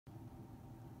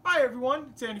Hi everyone,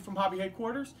 it's Andy from Hobby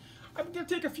Headquarters. I'm going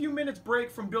to take a few minutes break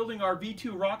from building our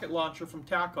V2 rocket launcher from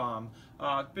Takom.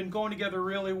 It's been going together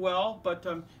really well, but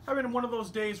I'm having one of those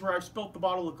days where I've spilt the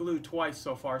bottle of glue twice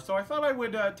so far. So I thought I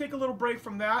would take a little break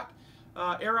from that,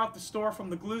 air out the store from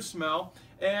the glue smell,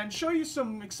 and show you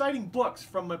some exciting books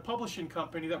from a publishing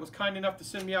company that was kind enough to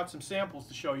send me out some samples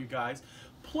to show you guys.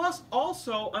 Plus,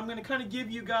 also, I'm going to kind of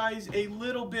give you guys a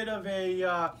little bit of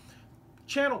a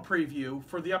channel preview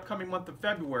for the upcoming month of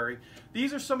February.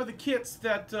 These are some of the kits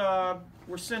that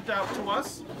were sent out to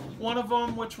us. One of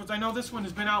them, which was, I know this one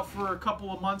has been out for a couple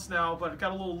of months now, but it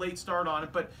got a little late start on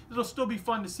it, but it'll still be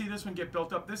fun to see this one get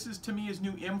built up. This is, to me, his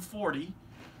new M40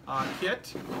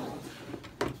 kit.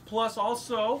 Plus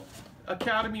also,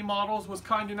 Academy Models was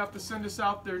kind enough to send us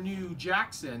out their new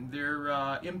Jackson, their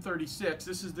M36.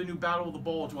 This is the new Battle of the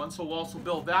Bulge one, so we'll also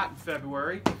build that in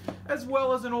February, as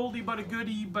well as an oldie but a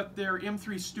goodie, but their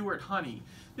M3 Stuart Honey.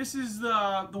 This is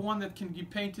the one that can be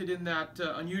painted in that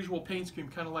unusual paint scheme,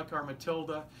 kind of like our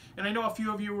Matilda. And I know a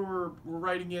few of you were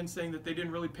writing in saying that they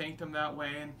didn't really paint them that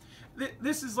way. And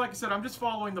this is, like I said, I'm just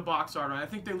following the box art. I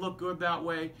think they look good that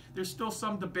way. There's still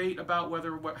some debate about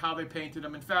how they painted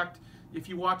them. In fact, if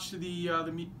you watch the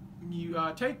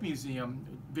Tank Museum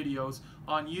videos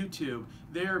on YouTube,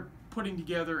 they're putting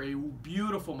together a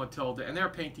beautiful Matilda, and they're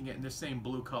painting it in the same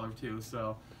blue color too.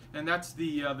 So, and that's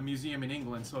the museum in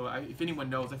England. So, if anyone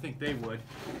knows, I think they would.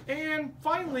 And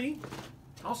finally,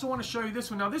 I also want to show you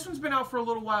this one. Now, this one's been out for a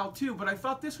little while too, but I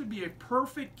thought this would be a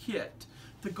perfect kit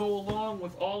to go along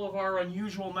with all of our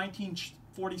unusual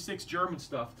 1946 German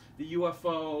stuff, the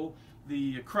UFO,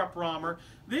 the Krupp Rammer.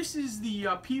 This is the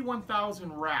P1000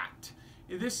 Rat.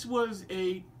 This was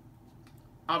a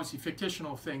obviously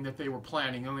fictional thing that they were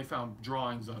planning. They only found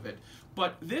drawings of it.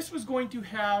 But this was going to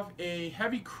have a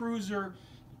heavy cruiser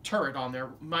turret on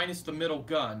there, minus the middle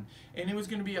gun, and it was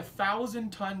going to be a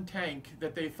 1,000-ton tank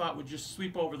that they thought would just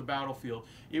sweep over the battlefield.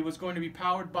 It was going to be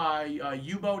powered by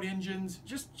U-boat engines,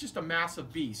 just a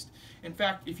massive beast. In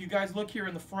fact, if you guys look here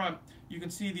in the front, you can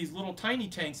see these little tiny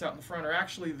tanks out in the front are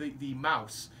actually the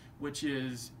Mouse, which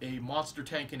is a monster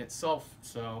tank in itself.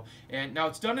 So, and now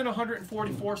it's done in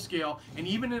 144 scale, and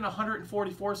even in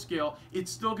 144 scale,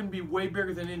 it's still going to be way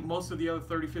bigger than in most of the other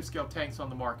 35th scale tanks on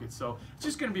the market. So it's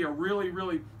just going to be a really,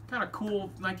 really kind of cool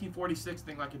 1946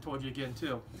 thing, like I told you again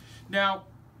too. Now,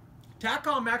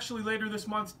 Takom actually later this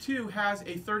month too has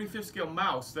a 35th scale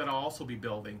Mouse that I'll also be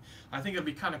building. I think it'll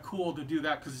be kind of cool to do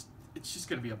that because it's just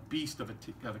going to be a beast of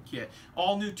a kit.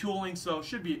 All new tooling, so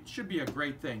should be a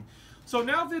great thing. So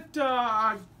now that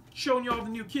I've shown you all the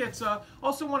new kits,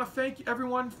 also want to thank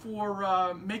everyone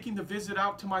for making the visit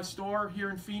out to my store here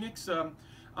in Phoenix.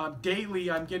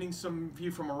 Daily I'm getting some of you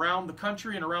from around the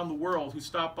country and around the world who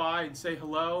stop by and say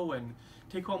hello and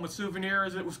take home a souvenir,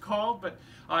 as it was called. But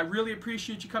I really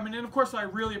appreciate you coming in. Of course, I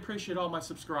really appreciate all my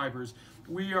subscribers.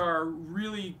 We are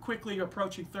really quickly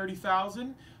approaching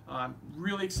 30,000. I'm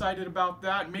really excited about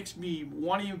that. It makes me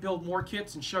want to even build more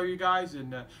kits and show you guys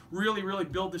and really, really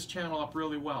build this channel up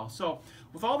really well. So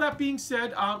with all that being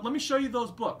said, let me show you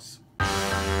those books.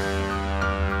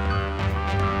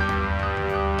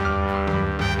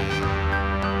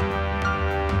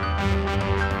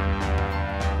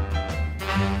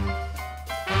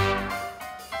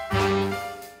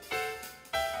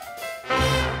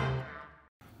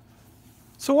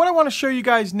 So what I want to show you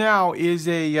guys now is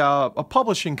a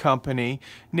publishing company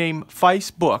named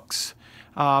Fiest Books,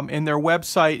 and their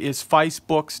website is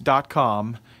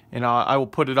fiestbooks.com, and I will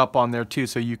put it up on there too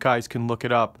so you guys can look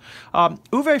it up.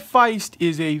 Uwe Fiest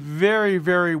is a very,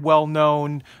 very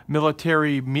well-known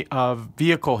military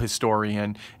vehicle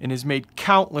historian and has made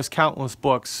countless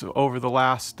books over the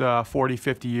last 40,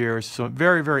 50 years. So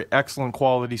very, very excellent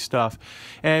quality stuff.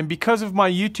 And because of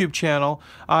my YouTube channel,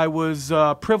 I was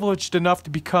privileged enough to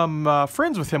become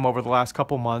friends with him over the last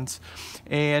couple months.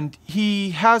 And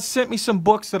he has sent me some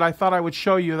books that I thought I would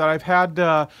show you that I've had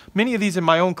many of these in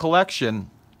my own collection.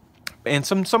 And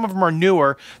some of them are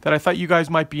newer that I thought you guys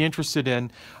might be interested in.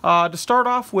 To start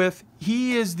off with,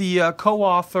 he is the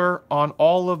co-author on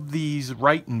all of these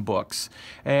writing books.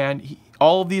 And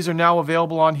all of these are now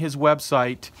available on his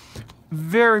website.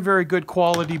 Very, very good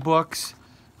quality books,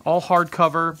 all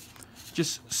hardcover,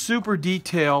 just super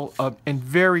detailed and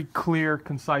very clear,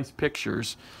 concise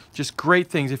pictures. Just great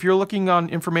things. If you're looking on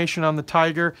information on the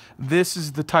Tiger, this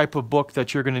is the type of book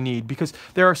that you're going to need, because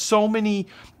there are so many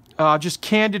just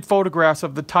candid photographs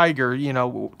of the Tiger, you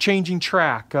know, changing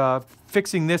track,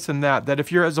 fixing this and that, that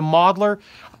if you're as a modeler,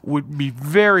 would be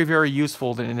very, very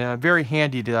useful and very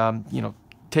handy to, you know,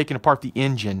 taking apart the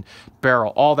engine,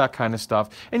 barrel, all that kind of stuff.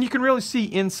 And you can really see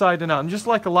inside and out. And just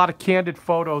like a lot of candid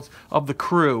photos of the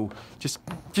crew, just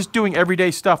doing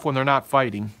everyday stuff when they're not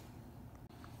fighting.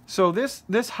 So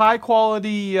this high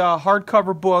quality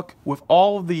hardcover book with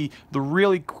all of the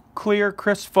really clear,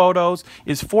 crisp photos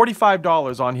is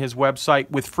 $45 on his website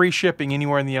with free shipping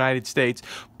anywhere in the United States.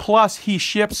 Plus he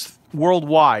ships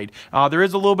worldwide. There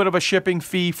is a little bit of a shipping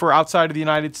fee for outside of the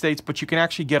United States, but you can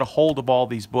actually get a hold of all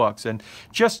these books. And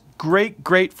just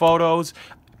great photos.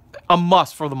 A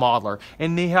must for the modeler.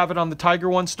 And they have it on the Tiger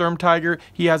One Sturm Tiger.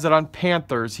 He has it on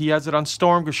Panthers. He has it on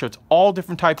Sturmgeschütz. All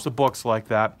different types of books like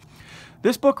that.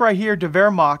 This book right here, De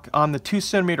Wehrmacht, on the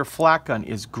 2cm flak gun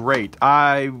is great.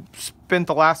 I spent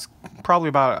the last probably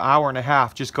about an hour and a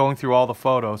half just going through all the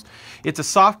photos. It's a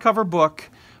soft cover book,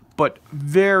 but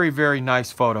very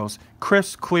nice photos.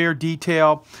 Crisp, clear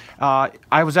detail.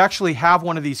 I was actually have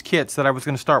one of these kits that I was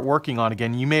going to start working on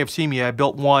again. You may have seen me. I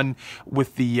built one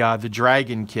with the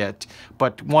Dragon kit,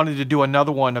 but wanted to do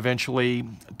another one eventually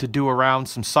to do around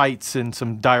some sights and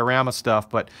some diorama stuff.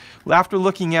 But after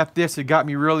looking at this, it got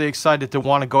me really excited to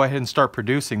want to go ahead and start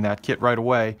producing that kit right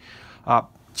away.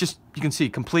 Just you can see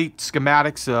complete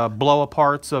schematics, blow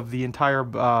aparts of the entire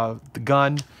the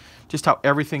gun, just how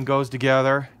everything goes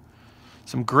together.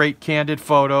 Some great candid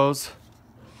photos.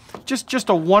 Just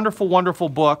a wonderful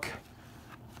book,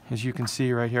 as you can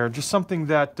see right here. Just something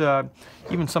that,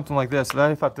 even something like this,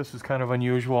 I thought this was kind of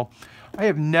unusual. I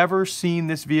have never seen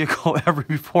this vehicle ever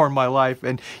before in my life,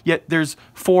 and yet there's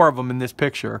 4 of them in this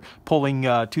picture pulling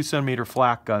 2cm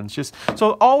flak guns.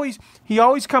 He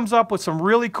always comes up with some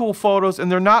really cool photos,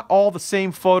 and they're not all the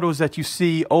same photos that you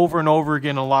see over and over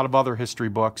again in a lot of other history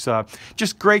books.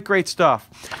 Just great stuff.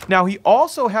 Now he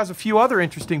also has a few other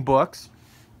interesting books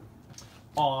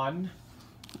on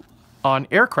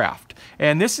aircraft,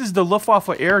 and this is the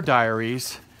Luftwaffe Air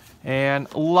Diaries.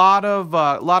 And a lot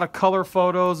of color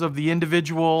photos of the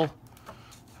individual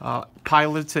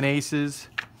pilots and aces.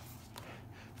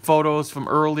 Photos from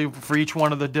early for each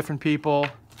one of the different people.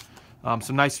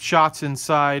 Some nice shots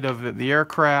inside of the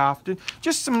aircraft.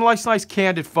 Just some nice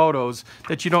candid photos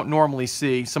that you don't normally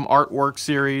see. Some artwork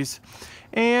series.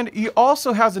 And he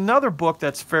also has another book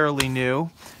that's fairly new.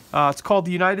 It's called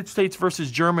The United States versus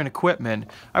German Equipment.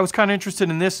 I was kind of interested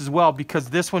in this as well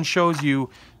because this one shows you,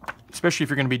 especially if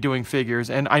you're going to be doing figures,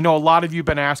 and I know a lot of you have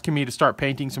been asking me to start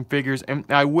painting some figures, and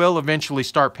I will eventually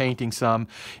start painting some.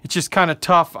 It's just kind of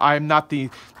tough. I'm not the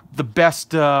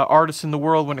best artist in the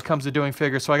world when it comes to doing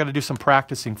figures, so I got to do some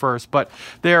practicing first. But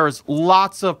there's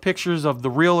lots of pictures of the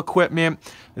real equipment,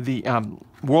 the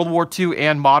World War II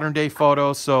and modern day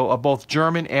photos, so of both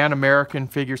German and American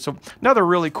figures. So another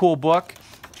really cool book.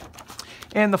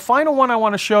 And the final one I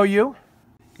want to show you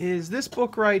is this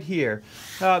book right here.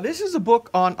 This is a book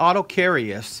on Otto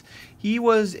Carius. He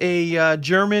was a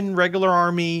German regular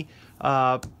army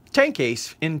tank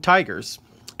ace in Tigers.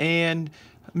 And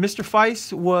Mr.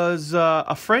 Fiest was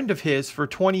a friend of his for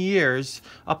 20 years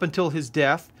up until his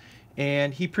death.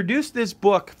 And he produced this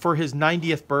book for his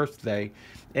 90th birthday.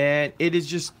 And it is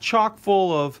just chock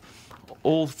full of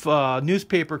old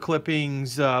newspaper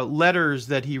clippings, letters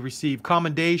that he received,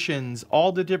 commendations,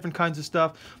 all the different kinds of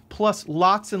stuff, plus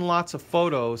lots and lots of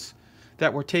photos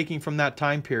that were taken from that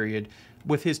time period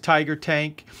with his Tiger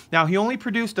tank. Now, he only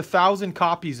produced 1,000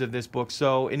 copies of this book,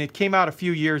 and it came out a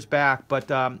few years back,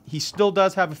 but he still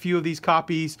does have a few of these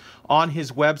copies on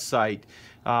his website.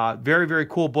 Very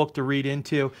cool book to read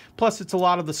into. Plus, it's a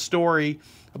lot of the story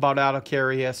about Otto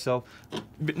Carius, so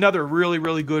another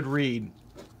really good read.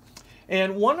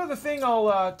 And one other thing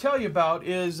I'll tell you about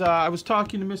is I was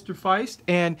talking to Mr. Fiest,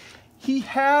 and he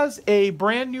has a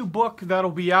brand new book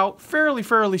that'll be out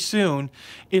fairly soon.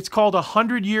 It's called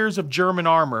 100 Years of German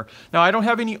Armor. Now, I don't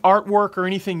have any artwork or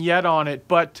anything yet on it,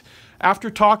 but after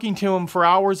talking to him for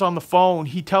hours on the phone,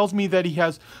 he tells me that he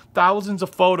has thousands of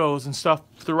photos and stuff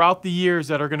throughout the years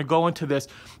that are going to go into this.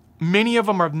 Many of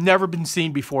them have never been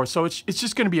seen before, so it's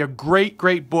just going to be a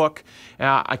great book.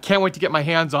 I can't wait to get my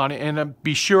hands on it, and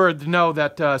be sure to know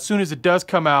that as soon as it does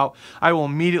come out, I will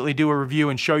immediately do a review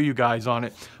and show you guys on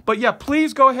it. But yeah,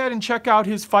 please go ahead and check out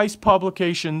his Fiest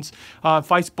publications,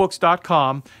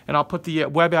 feistbooks.com, and I'll put the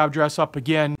web address up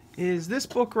again. Is this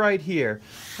book right here.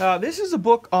 This is a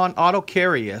book on Otto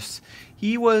Carius.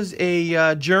 He was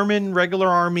a German regular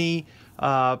army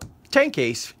tank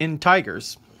ace in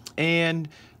Tigers, and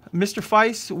Mr.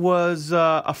 Fiest was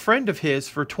a friend of his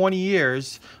for 20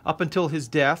 years up until his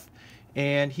death,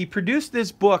 and he produced this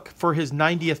book for his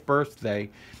 90th birthday.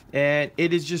 And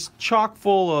it is just chock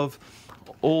full of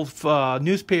old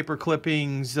newspaper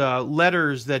clippings,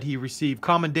 letters that he received,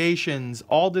 commendations,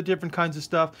 all the different kinds of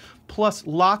stuff, plus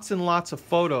lots and lots of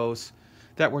photos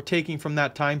that were taken from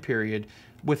that time period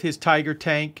with his Tiger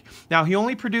tank. Now, he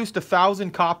only produced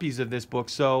 1,000 copies of this book,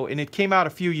 and it came out a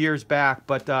few years back,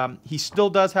 but he still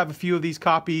does have a few of these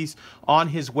copies on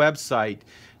his website.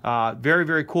 Very,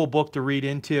 very cool book to read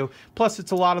into. Plus,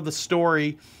 it's a lot of the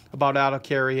story about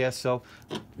Araucaria, so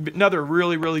another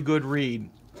really, really good read.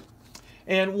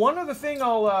 And one other thing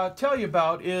I'll tell you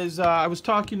about is I was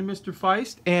talking to Mr.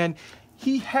 Fiest, and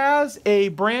he has a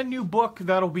brand new book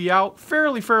that'll be out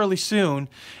fairly soon.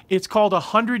 It's called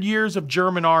 100 Years of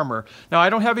German Armor. Now,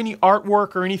 I don't have any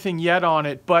artwork or anything yet on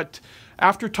it, but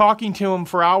after talking to him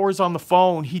for hours on the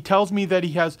phone, he tells me that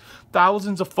he has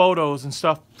thousands of photos and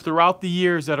stuff throughout the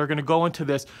years that are going to go into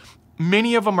this.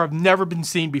 Many of them have never been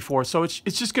seen before, so it's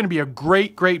just going to be a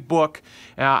great book.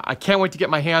 I can't wait to get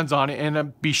my hands on it,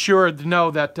 and be sure to know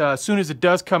that as soon as it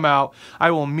does come out, I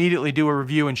will immediately do a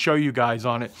review and show you guys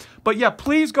on it. But yeah,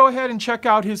 please go ahead and check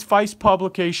out his Fiest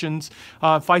publications,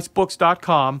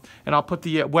 feistbooks.com, and I'll put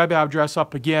the web address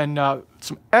up again.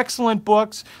 Some excellent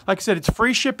books. Like I said, it's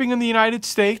free shipping in the United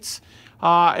States.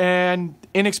 And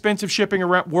inexpensive shipping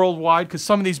around worldwide, because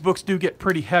some of these books do get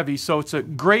pretty heavy. So it's a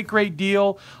great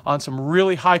deal on some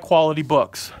really high quality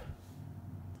books.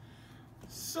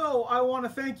 So I want to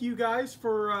thank you guys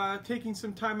for taking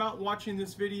some time out and watching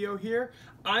this video here.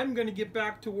 I'm going to get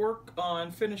back to work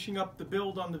on finishing up the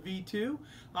build on the V2.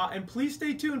 And please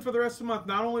stay tuned for the rest of the month.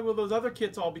 Not only will those other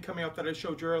kits all be coming out that I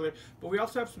showed you earlier, but we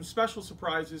also have some special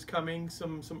surprises coming,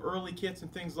 some early kits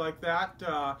and things like that,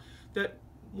 that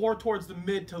more towards the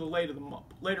mid to the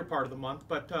later part of the month.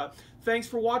 But thanks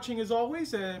for watching as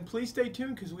always, and please stay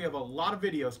tuned because we have a lot of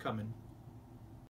videos coming.